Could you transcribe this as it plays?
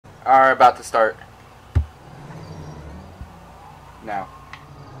are about to start now.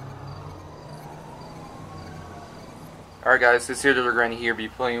 Alright guys, this year we're going to here be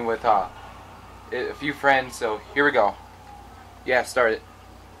playing with a few friends, so here we go. Yeah, start it.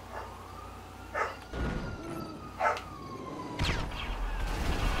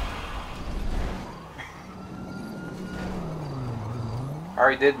 I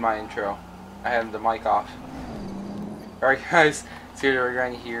already did my intro. I had the mic off. Alright guys, so here we're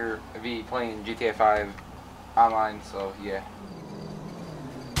going to hear be playing GTA 5 online, so yeah.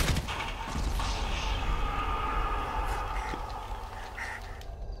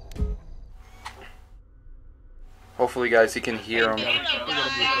 Hopefully guys you can hear them.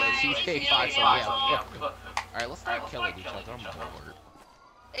 GTA 5, so yeah. Alright, let's start killing each other. I'm bored.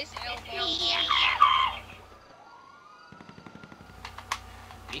 It's elbow.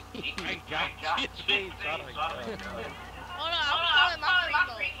 I got you. Hold on, I'm calling my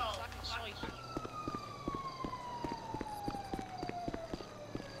rainbow. So I can show you.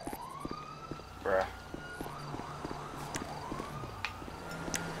 Bruh.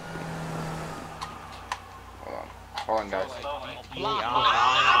 Hold on guys. Boy, I'm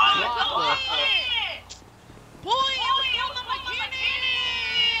a mechanic!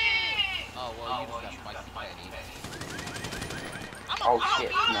 Oh, well, you just got spicy patties. Oh shit,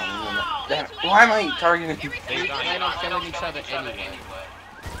 no. Damn it. Why am I targeting you? They plan on killing each other anyway.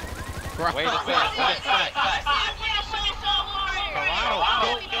 Bro. Wait a sec.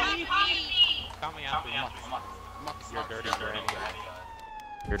 Tell me after you. You're dirty granny.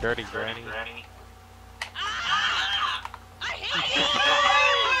 You're dirty granny.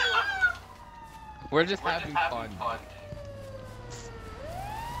 We're just having fun.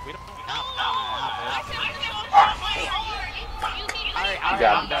 We don't have You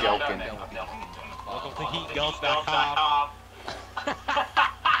gotta be joking. Welcome to HeatGhost.com.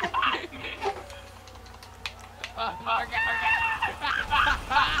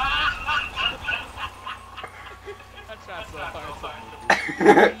 That's not so fun.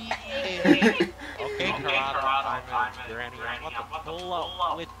 Okay, Corrado, I'm in Granny. I'm about to pull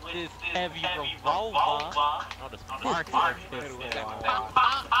up with this heavy revolver. Oh, the sparks are pissed.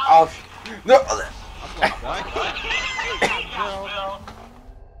 Oh, no.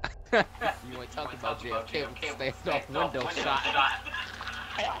 You ain't talking about JFK with the stand off window shot.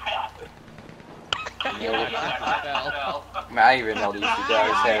 Man, I didn't even know these two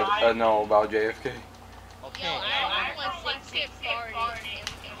guys had know about JFK. Yo, I want 6 party.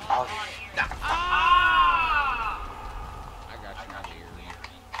 Oh, I got you here.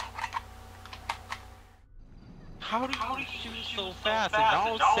 How do you shoot so fast and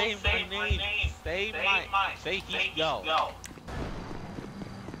don't say my name? Say Heat Go.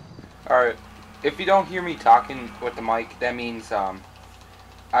 Alright, if you don't hear me talking with the mic, that means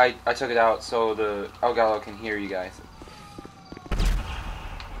I took it out so the Elgato can hear you guys.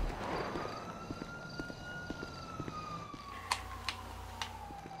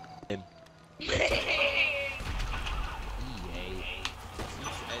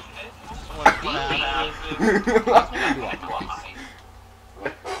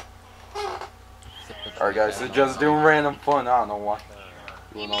 Alright guys, so just doing random fun, I don't know why.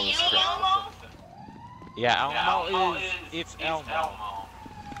 You know this crap. Yeah, Elmo it's Elmo.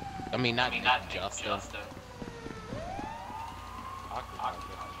 I mean, not Justin.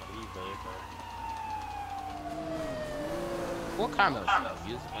 What kind of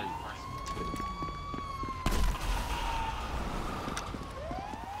music are you listening to?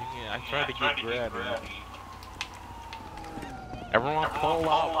 Yeah, I tried to get red. Everyone pull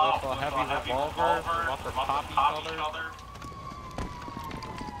out with a heavy revolver. We want their poppy color.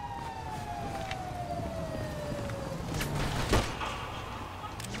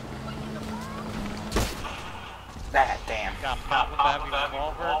 Ah, damn. Got popped with a heavy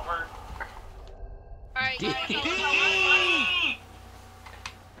revolver. Alright, D!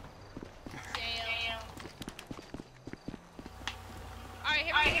 Alright,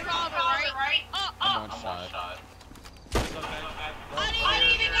 hit me revolver, right? I'm on shot. I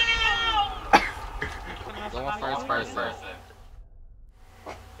need to go! Go on first person.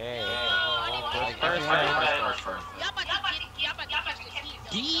 Hey, First.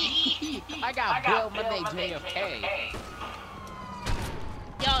 I got Bill Monday JFK.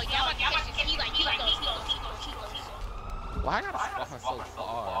 Yo, y'all about to catch this heat like he goes. Why I gotta spawn so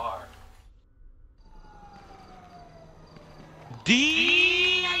far?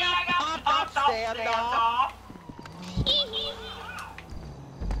 D! I got popped up standoff.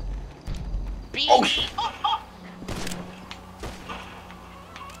 Oh shit!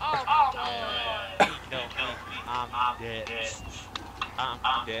 Oh, God. No, I'm dead.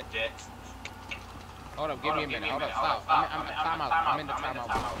 Dead. Hold up, give me a minute. Hold up, stop. I'm timeout. I'm in the timeout.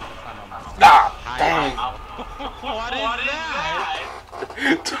 Ah, dang. What is that?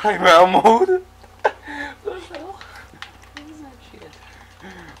 Timeout mode. What the hell? What is that shit?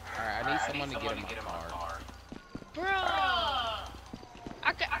 Alright, I need someone to get in my car. Bro.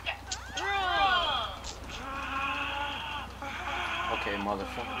 Bro. Okay,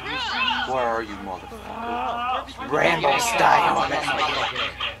 motherfucker. Where are you, motherfucker? Rambo style.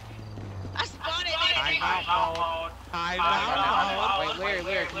 I spotted it. Timeout. Wait,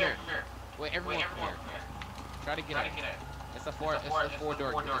 Larry, come here. Wait, everyone, come here. Try to get in. It's a four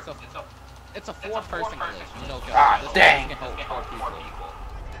door. It's a four-person glitch. You know, guys. Ah, This dang. can hold 4 people.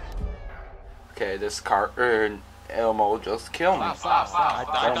 Okay, this car Elmo just killed me. Stop.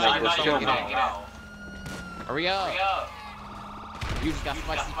 Don't make this kill me. Hurry up. You just got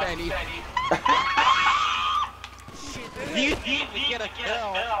spicy penny. You didn't get a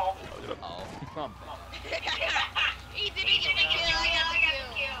kill. Oh, He didn't get the kill. I got the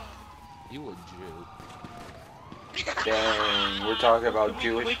kill. you a Jew. Dang, we're talking about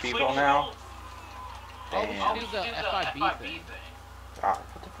Jewish people now? Oh, we Damn. should do the FIB thing. Ah,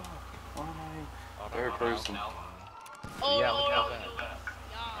 what the fuck? Why am I third person? Oh, Yeah, we no. got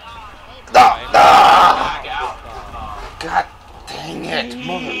that. God dang it,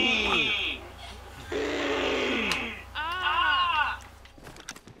 mother. Ah.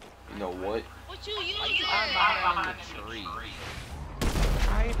 You know what? What you using? I'm behind the tree.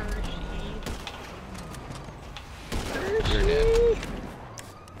 You're dead.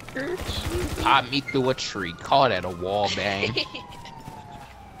 Pop me through a tree. Call that a wall bang.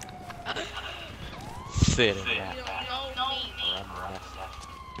 Sitting You down. don't know me.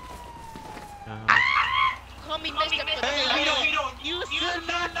 Call me Mr. Hey, you should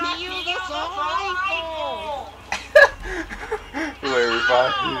not use the rifle. Larry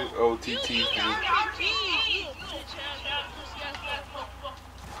 5 OTT.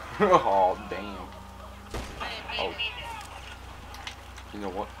 Oh, damn. Oh. You know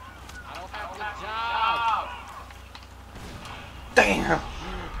what? I don't have the job. Damn!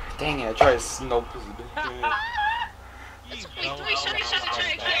 Dang it, I tried to snope his bitch. It's only 3 shots to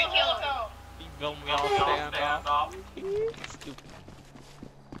try to kill him. You built me all stand off.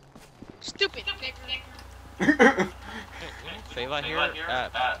 Stupid. Say that here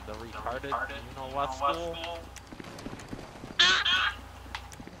at the retarded, you know what school?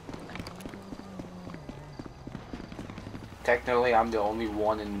 Technically, I'm the only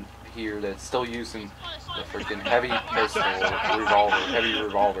one in here that's still using the freaking heavy pistol, heavy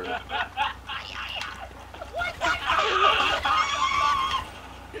revolver.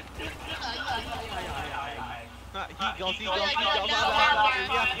 He goes,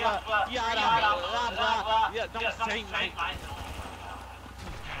 yeah, don't say my...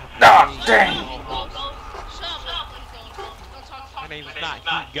 Ah, dang! My name's not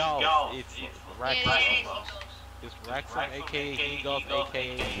He Goes, it's Wrexham. It's Wrexham, aka He Goes, aka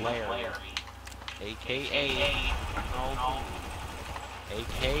Larry. AKA,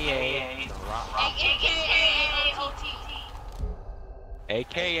 AKA,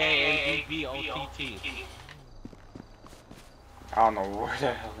 AKA ABBOTT. I don't know where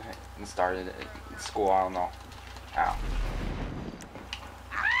the hell that started in school, I don't know. Ow.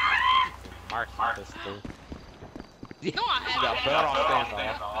 Mark's pistol. No, I You got better off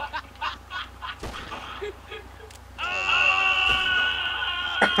stand off.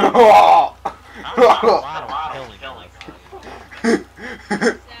 I'm killing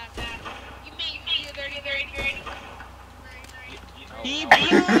You mean you're dirty. He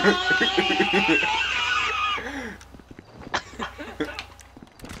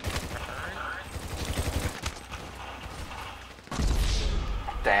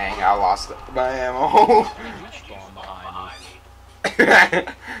Dang, I lost my ammo.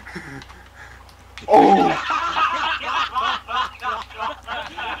 Oh!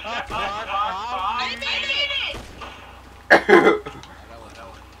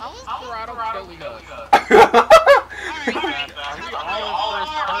 How is Corrado killing us?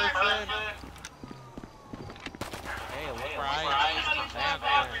 Hey, look where I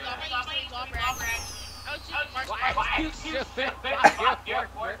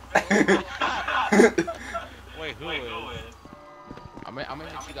Wait, who is? I'm gonna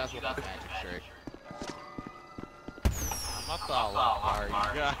make you guys look like magic trick. I'm not the Allah,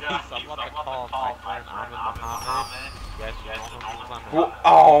 you guys. I'm about to call my friend Amin Muhammad. Yes, you know who's on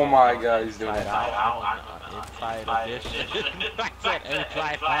Oh my god, he's doing it. Inside edition. I said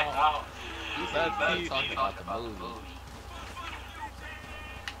inside out. He's talking about the movie.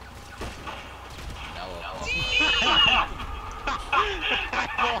 No.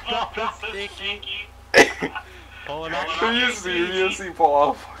 Sticky. Pulling up. Are you serious? He pulled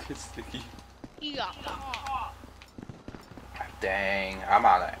off fucking sticky. He got caught. Dang, I'm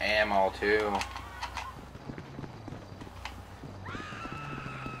out of ammo too.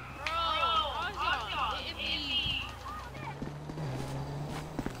 Bro, hit me.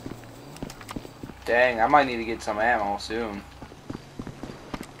 Dang, I might need to get some ammo soon.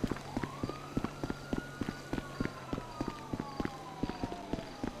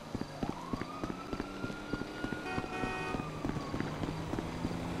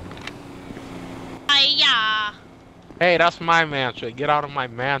 Yeah. Hey, that's my mansion. Get out of my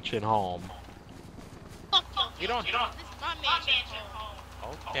mansion home. You don't- This is my mansion home.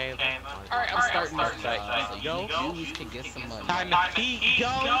 Okay, then. Alright, I'm starting this Alright, so yo. you can get some money. Time to heat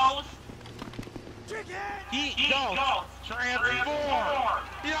ghost. Heat ghost. Transform.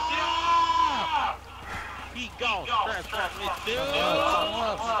 Yeah! Heat ghost. Transform me too.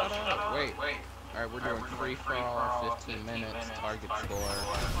 Shut up. Wait. Alright, we're doing free for all, 15 minutes, target score.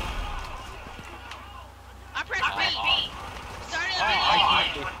 I pressed B. Started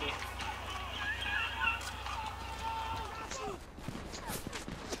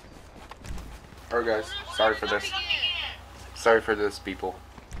Oh, Alright guys, sorry for this. Sorry for this, people.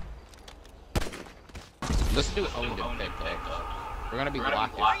 Let's do owned and pick pick. We're gonna be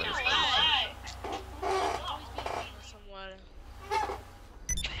blocked at first.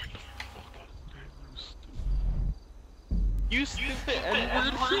 You stupid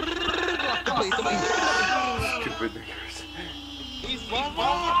N-word. Stupid niggers. He's level.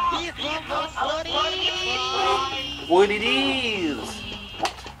 He's level 40. What it is?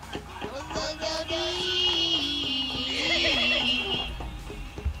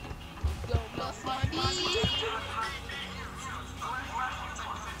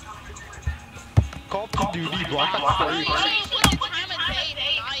 Call of Duty Black Ops 3.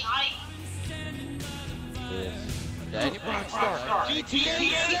 GTA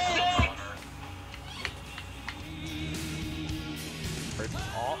 6.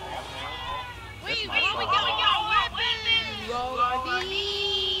 Wait, where we going?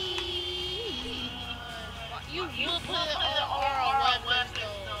 You will put an R on weapons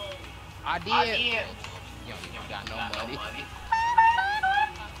though. I did. You got no money.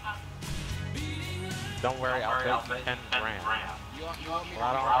 Don't worry, I'll bet 10 grand. You want me to Right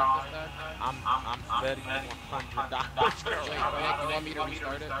restart on. this I'm betting $100. then? Wait, you want me to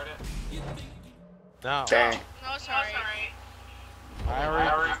restart it? No. Dang. No, sorry. I already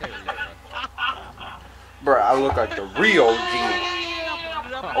Bruh, I look like the real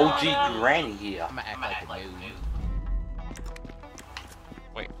OG. OG granny here. I'm gonna act like a noob.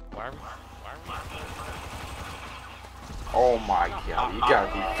 Wait, why are we? Oh my god, you gotta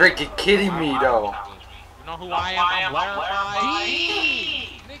be freaking kidding me though. You know who I am? I'm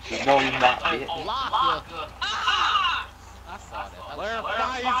Larify. No, you're not, bitch. Block you. I saw that.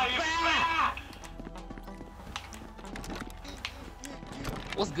 Larify is back.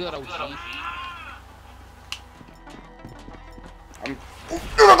 What's good, OG? I'm.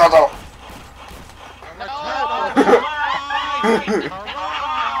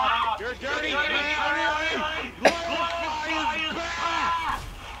 You're dirty, man. Larify is back.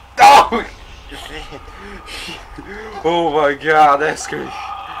 Oh! Oh my god, that's good.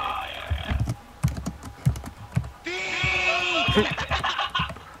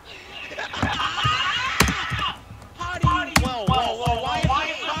 Whoa, why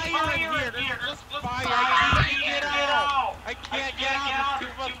is fire in here? There's just fire. I can't get out. I can't get out.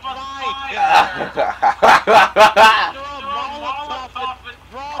 There's too much fire. Throw a Molotov and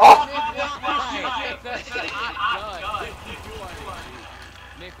drop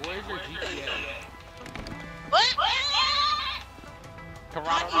Nick, where's your GTA? What?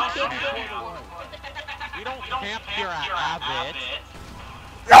 Toronto. We don't camp here at Abbott.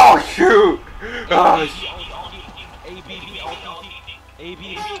 Oh shoot! Oh shoot! ABB.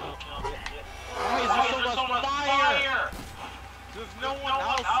 Why is there so much fire? Does no one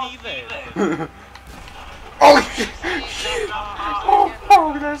else see this? Oh shit!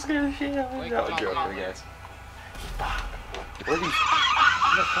 Oh, that's gonna shit. No joke, I guess. What are these?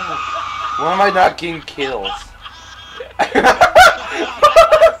 Why am I not getting kills?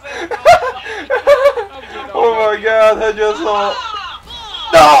 Oh my god, I just saw.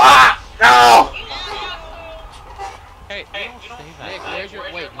 No! Ah! No! Hey, don't say that. Nick, where's your...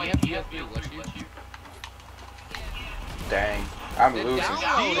 Wait, we have USB. What's you? Dang, I'm Then losing.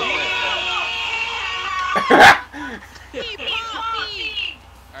 download it.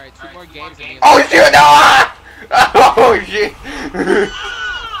 Alright, 2 more games and Oh shit! No! Ah! Oh shit!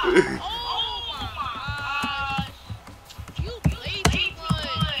 Oh my gosh. You played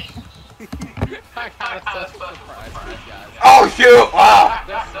got such a surprise for you guys. Oh shoot! Wow!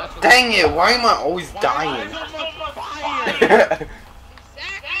 That's Dang it! Why am I always dying? Exactly.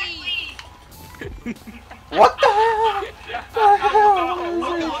 What the hell? The hell?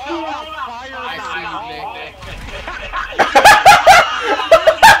 I see you, Nick.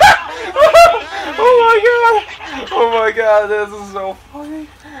 Oh my god! Oh my god! This is so funny!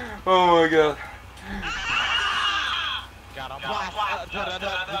 Oh my god! Got him blast. Got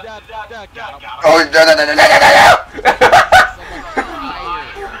him. Oh no no no no no no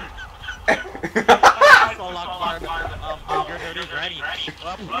So luck, your dirty granny.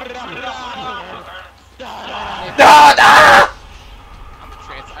 no!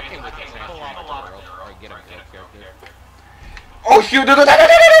 I can't wait to transfer him to the world. Or get him character. Oh shoot! No! No! No! No!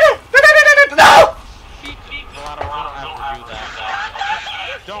 No!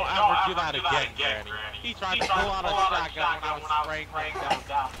 Don't ever do that again, Granny. He tried to pull out a shotgun when I was spraying him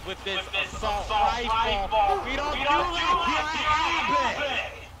down with this assault rifle. We don't do that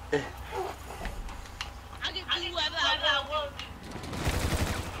here. I can do whatever I want.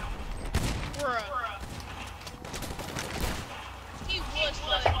 Bruh. He was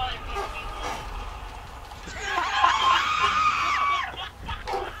funny.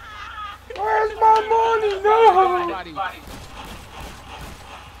 Where's my money? No!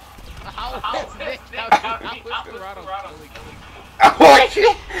 How is Nick? How is Dorado killing? Oh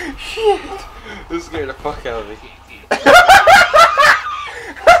shit! Shit! This scared the fuck out of me.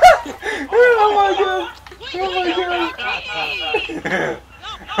 Oh my god! Oh my god!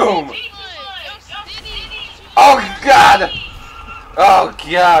 Oh my! Oh god! Oh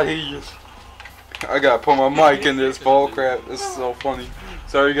god! He just. I gotta put my mic in this bull crap. This is so funny.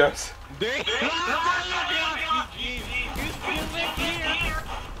 Sorry guys.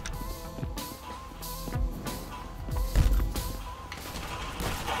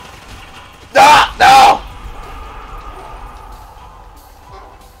 Ah! No!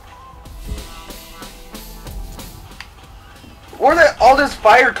 Where's all this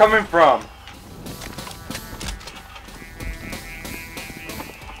fire coming from?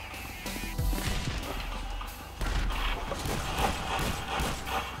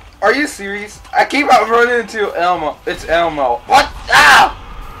 Are you serious? I keep on running into Elmo. It's Elmo. What? Ah!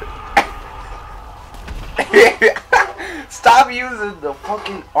 Stop using the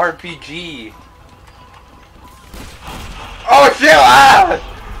fucking RPG. Oh shit! Ah!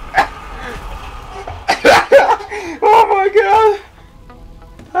 Oh my god!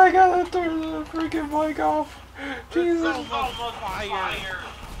 I gotta turn the freaking mic off. Jesus. So much fire.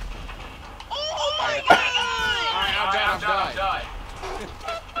 Oh my god! Alright, I'm done.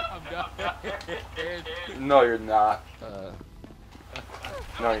 No, you're not.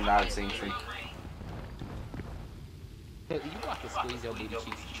 No, you're not, Zixen. You got to squeeze your booty cheeks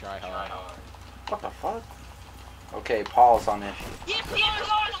and try hard. What the fuck? Okay, pause on this shit. Yes,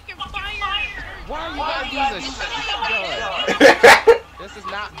 fucking fire! Why are you gonna use a shotgun? This is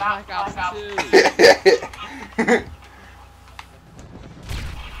not Black Ops 2.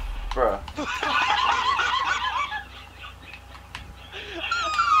 Bruh.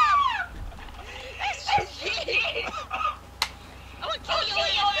 I'm gonna kill your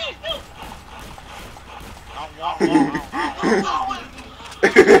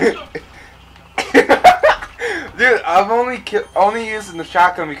Dude, I'm only using the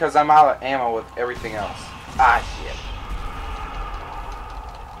shotgun because I'm out of ammo with everything else. Ah shit.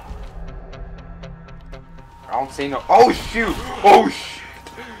 I don't see no. Oh shoot! Oh shit!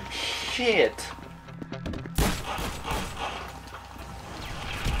 Shit!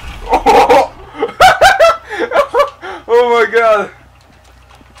 Oh! Oh my god!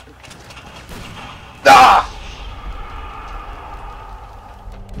 Ah!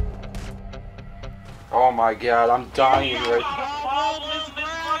 Oh my god, I'm dying right now.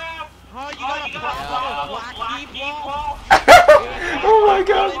 Oh my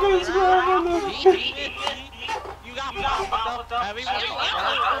god, Miss Graham! You got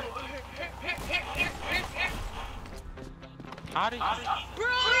How did you?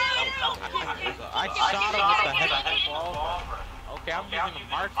 I shot him with the head ball. Okay, I'm using a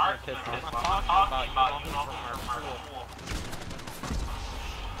marksman pistol. I'm not talking about you know from our school.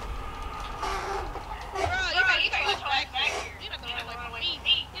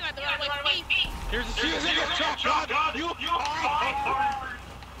 Here's a shooting shotgun. You.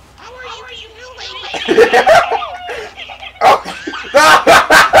 How are you doing?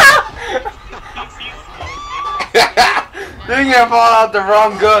 Dang it, I fall out the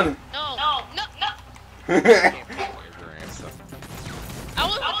wrong gun. No. I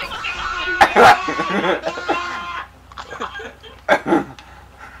was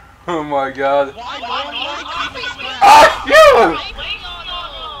Oh my god. Why no one likes me? Oh shoot!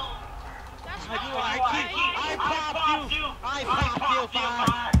 I popped you! I popped you, Fox!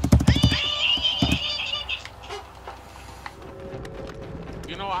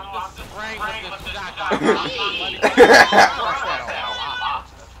 You know, I'm just spraying with this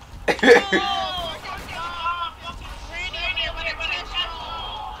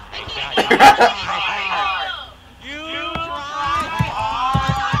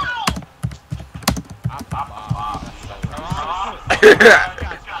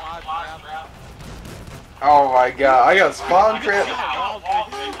Oh my god, I got spawn trip.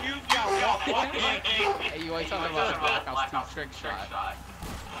 Hey, you always talking about the Black Ops 2 trick shot.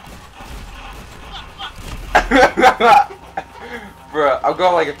 Bruh, I'll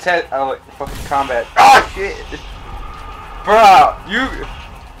go like a like fucking combat. Oh shit!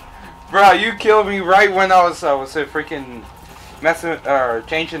 Bruh, you killed me right when I was freaking messing or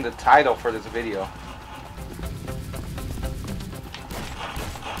changing the title for this video.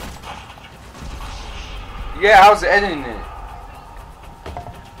 Yeah, I was editing it.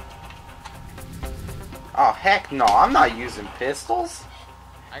 Oh heck no, I'm not using pistols.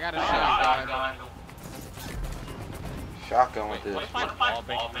 I got a shotgun. Shotgun with this. What's my ball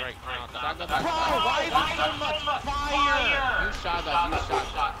bang right now? Shotgun. Bro, why is there so much fire? Use shotgun. Use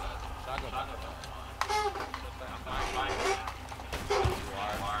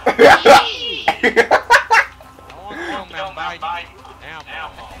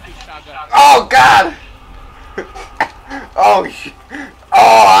shotgun. Oh god! Oh shit!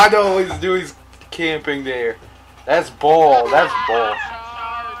 Oh, I know what he's doing. He's camping there. That's bull. That's bull.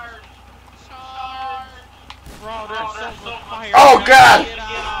 Bro, there's so much fire. Oh god!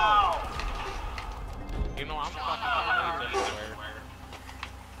 You know, I'm fucking everywhere.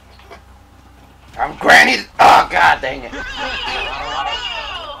 I'm granny. Oh god dang it!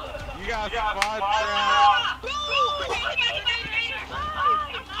 You got spot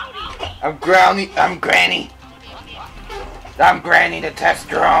I'm Granny. I'm Granny the test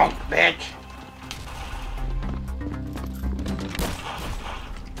drone, bitch.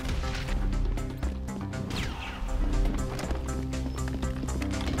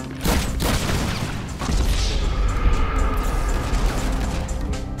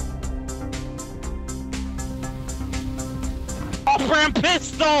 Off-ramp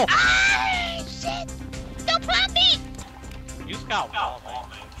pistol! Ah, shit! Don't pop me! You scout wall,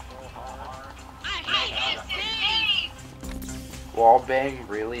 man. I hate this game! Wall bang,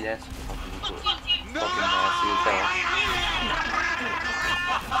 really? That's fucking cool. Fucking nasty as hell.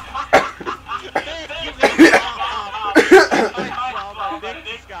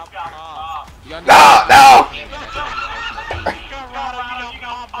 No, no!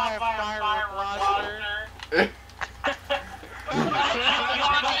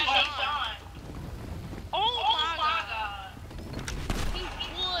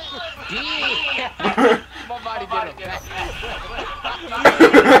 My body did a back.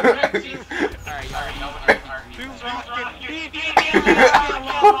 Alright,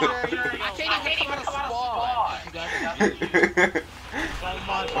 I can't even come out of spawn. So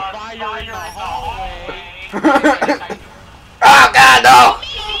much fire in the hallway. Oh god, no!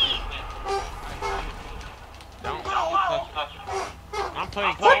 I'm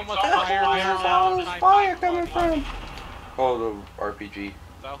putting so much fire there. Where's all this fire coming from? Oh, the RPG.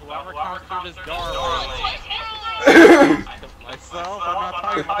 So whoever comes through this door, myself, I'm not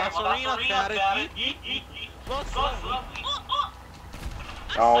talking about that's arena strategy.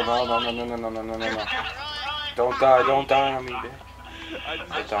 Oh no. Don't die on me, bitch.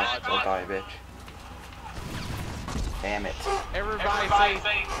 Don't die, bitch. Damn it. Everybody say,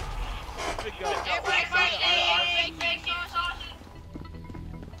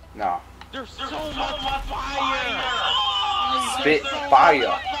 No. there's so much fire. Spit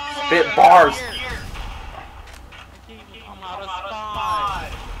fire. Spit bars. I can't even come out of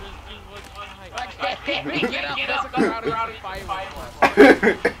spot. I can't even get out of fire.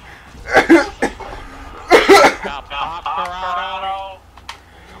 Got pop, Corrado.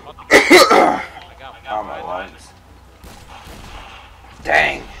 Oh, my lungs.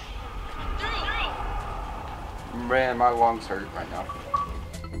 Dang. Man, my lungs hurt right now.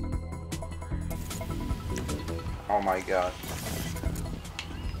 Oh my god.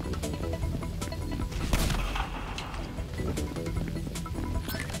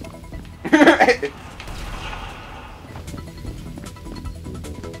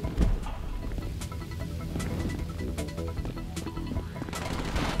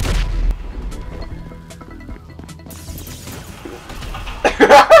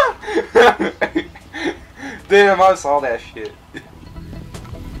 Damn, I saw that shit.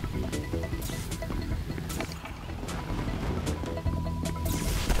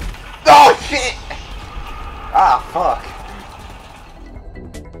 fuck?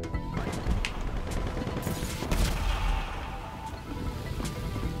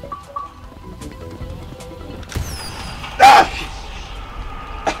 Ah!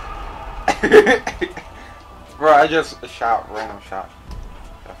 Bro, I just shot, random shot.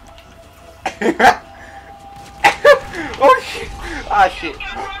 Oh shit! Ah shit!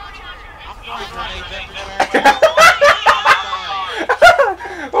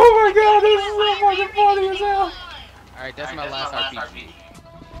 Oh my god, this is so fucking funny as hell! Alright, that's my last RPG.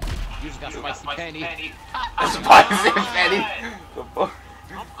 You just got spicy penny. Spicy penny? The fuck?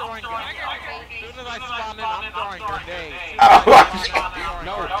 I'm throwing grenades. As soon as I spawn in, I'm throwing grenades. Oh my god!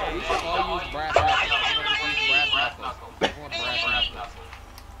 No, we should all use brass knuckles. Everyone use brass knuckles. Everyone brass knuckles.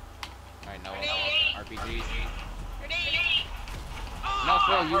 Alright, no RPGs. No,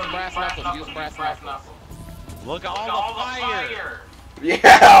 Phil, use brass knuckles. Use brass knuckles. Look at all the fire.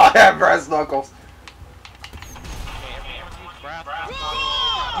 Yeah, I'll have brass knuckles. Okay, everyone use brass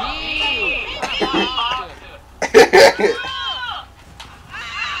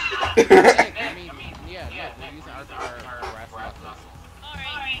I mean, yeah, we're using our brass knuckles.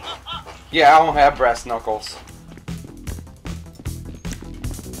 Yeah, I don't have brass knuckles.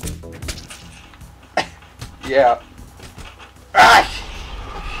 Yeah. Ah!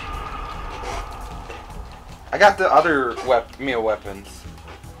 I got the other meal weapons.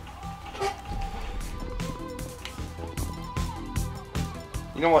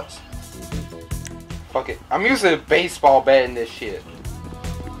 You know what? Fuck it. I'm using a baseball bat in this shit.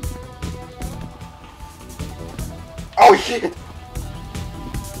 Oh shit!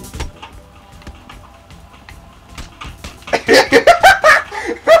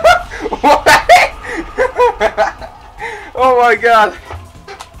 What? Oh my god!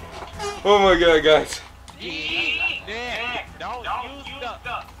 Oh my god, guys! Nick, don't use the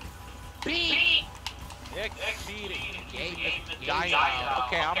beat. Nick, cheating. Dying out.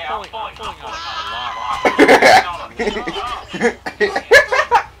 Okay, I'm pulling out a lot.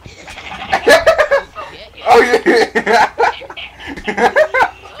 Oh yeah!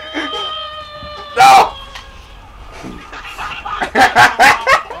 No!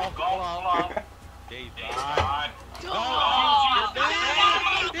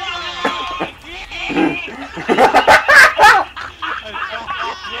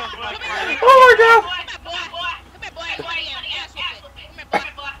 Oh my god!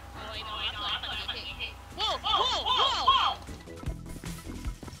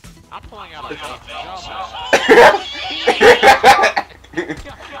 I'm pulling out a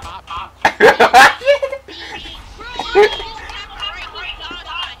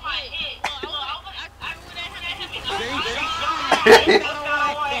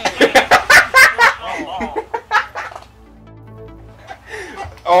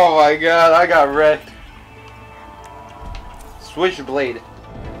Oh my god, I got wrecked. Switchblade.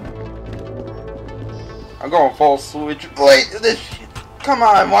 I'm going full switchblade. This shit. Come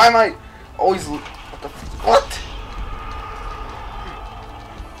on, why am I always... What the... What?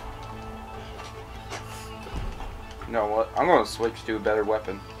 You know what? I'm gonna switch to a better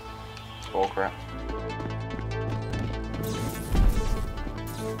weapon. Bullcrap.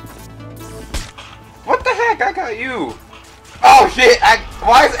 What the heck? I got you! Oh shit!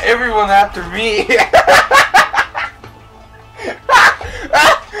 Why is everyone after me?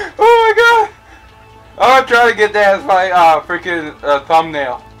 Oh my god! I'm gonna try to get that as my freaking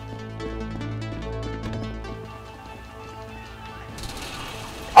thumbnail.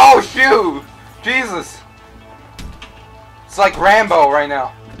 Oh shoot! Jesus! It's like Rambo right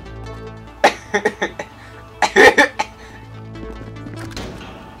now.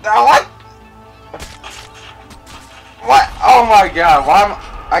 What? What? Oh my god, why am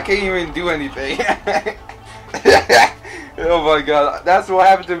I can't even do anything. Oh my god, that's what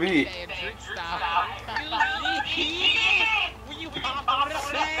happened to me.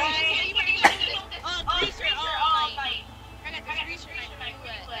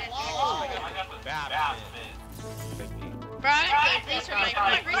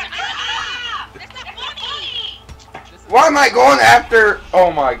 Why am I going after?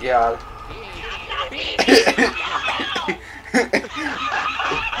 Oh my god.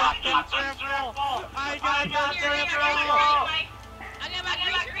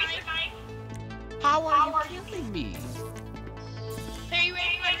 How are you killing me? Hey, you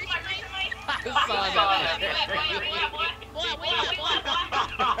ready for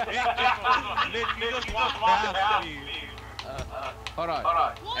Hold on.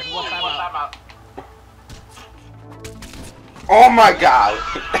 Everyone time out. Oh my god.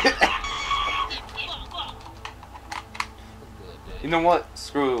 You know what?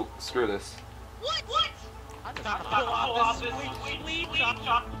 Screw this. What? I gotta pull off this sweet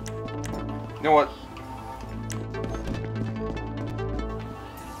chop. You know what?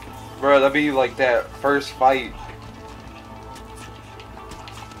 Bro, that'd be like that first fight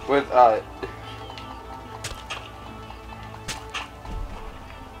with oh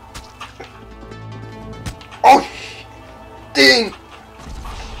dang.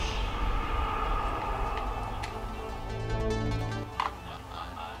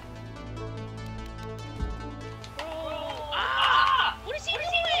 What is he doing?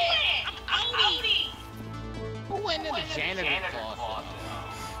 I'm outie. Who went in the janitor closet?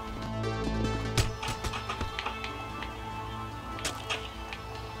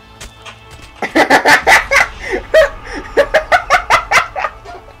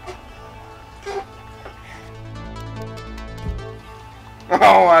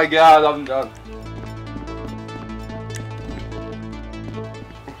 Oh my god, I'm done.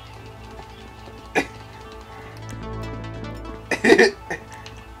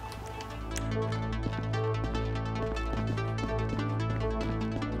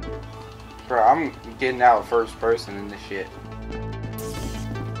 Bro, I'm getting out first person in this shit.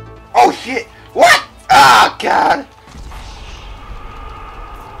 Oh shit! What? Oh god!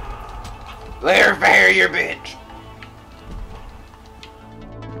 Layer barrier, bitch!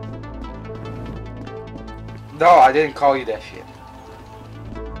 No, I didn't call you that shit.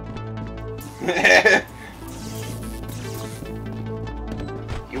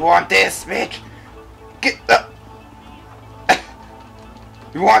 You want this, bitch? Get the...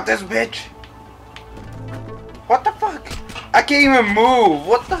 You want this, bitch? What the fuck? I can't even move.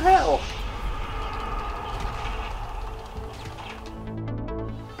 What the hell?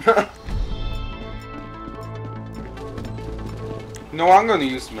 No, I'm gonna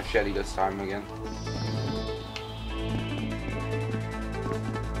use the machete this time again.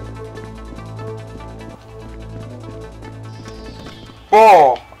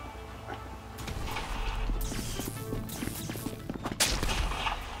 Oh!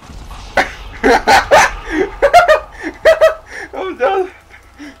 I'm done.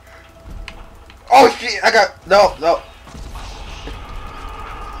 Oh shit! I got no.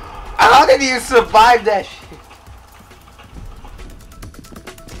 How did you survive that shit?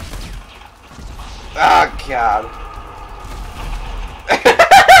 Oh god.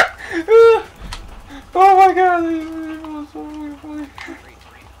 Oh my god.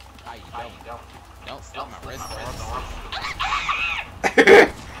 How you doing? Don't steal my wrist.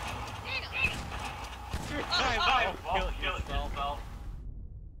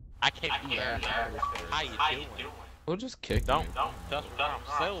 I can't do that. How you doing? We'll just kick. Don't touch what I'm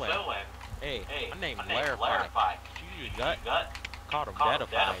selling. Hey, my name's Larify. You use gut? Called him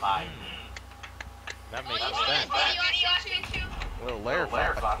Deadified. That makes sense. Well,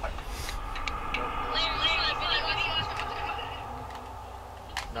 Larify.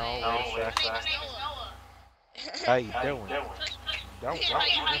 No, how you doing? Don't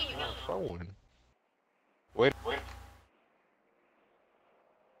phone. Wait.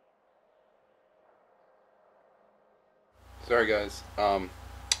 Sorry guys.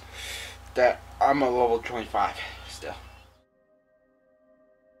 That I'm a level 25 still.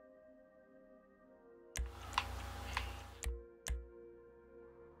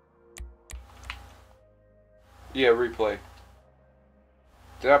 Yeah, replay.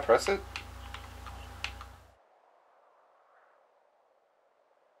 Did I press it?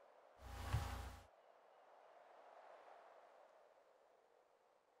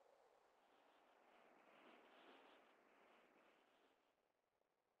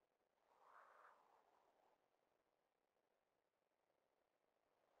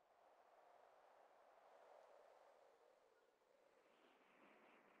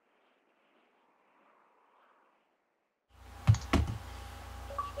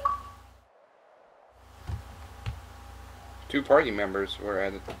 Two party members were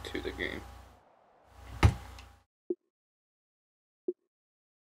added to the game.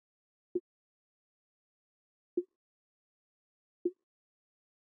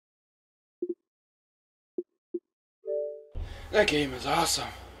 That game is awesome.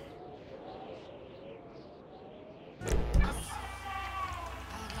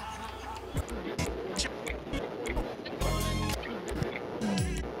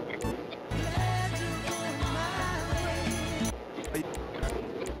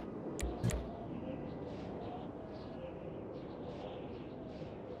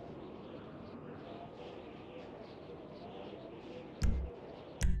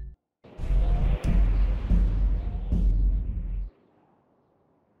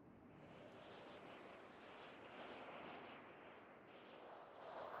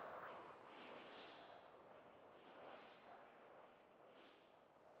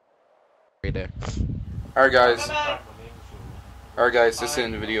 Right there. Alright guys. Alright guys, this is the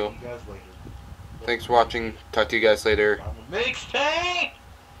end of the video. Thanks for watching. Talk to you guys later. Mixtape!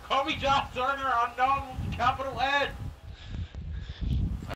 Call me Josh Turner, unknown with a capital N.